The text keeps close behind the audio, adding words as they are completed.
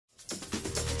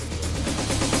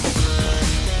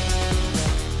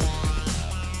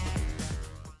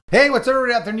Hey, what's up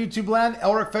everybody out there in YouTube land?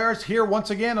 Elric Ferris here once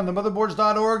again on the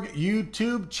Motherboards.org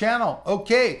YouTube channel.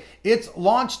 Okay, it's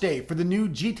launch day for the new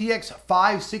GTX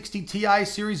 560 Ti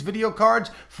series video cards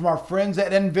from our friends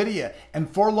at NVIDIA. And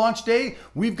for launch day,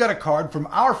 we've got a card from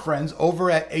our friends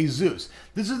over at ASUS.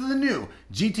 This is the new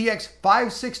GTX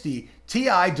 560 Ti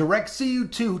DirectCU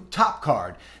 2 top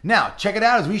card. Now, check it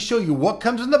out as we show you what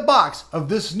comes in the box of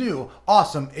this new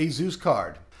awesome ASUS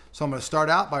card. So I'm going to start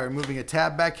out by removing a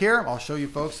tab back here. I'll show you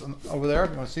folks over there.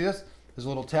 If you want to see this, there's a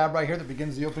little tab right here that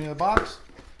begins the opening of the box.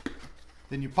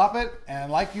 Then you pop it, and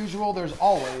like usual, there's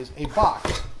always a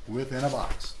box within a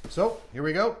box. So here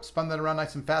we go. Spun that around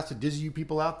nice and fast to dizzy you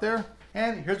people out there.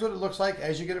 And here's what it looks like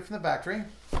as you get it from the factory.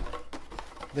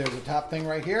 There's a top thing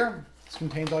right here. This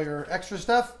contains all your extra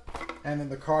stuff. And then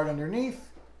the card underneath.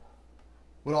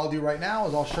 What I'll do right now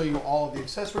is I'll show you all of the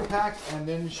accessory packs and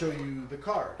then show you the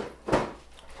card.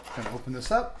 I'm gonna open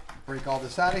this up, break all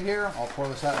this out of here. I'll pour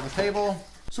this out on the table.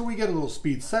 So we get a little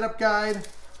speed setup guide.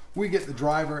 We get the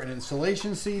driver and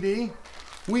installation CD.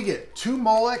 We get 2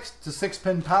 Molex to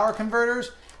 6-pin power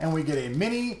converters, and we get a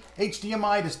mini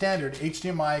HDMI to standard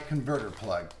HDMI converter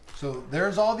plug. So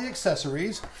there's all the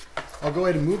accessories. I'll go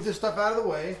ahead and move this stuff out of the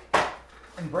way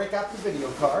and break out the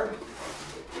video card.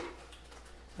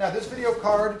 Now this video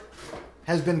card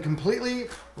has been completely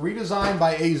redesigned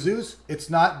by ASUS. It's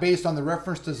not based on the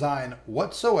reference design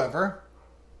whatsoever.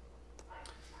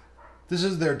 This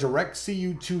is their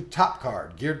DirectCU 2 top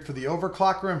card, geared for the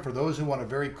overclocker and for those who want a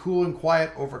very cool and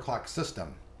quiet overclock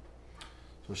system. So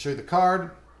I'll show you the card.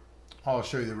 I'll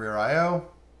show you the rear I/O,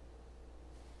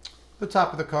 the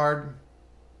top of the card,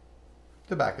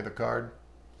 the back of the card,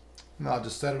 and I'll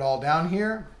just set it all down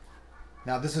here.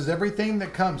 Now this is everything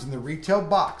that comes in the retail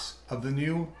box of the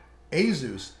new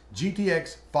ASUS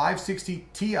GTX 560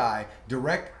 Ti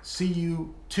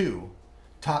DirectCU 2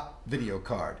 top video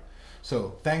card.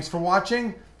 So thanks for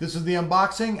watching. This is the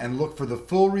unboxing, and look for the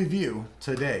full review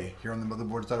today here on the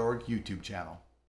Motherboards.org YouTube channel.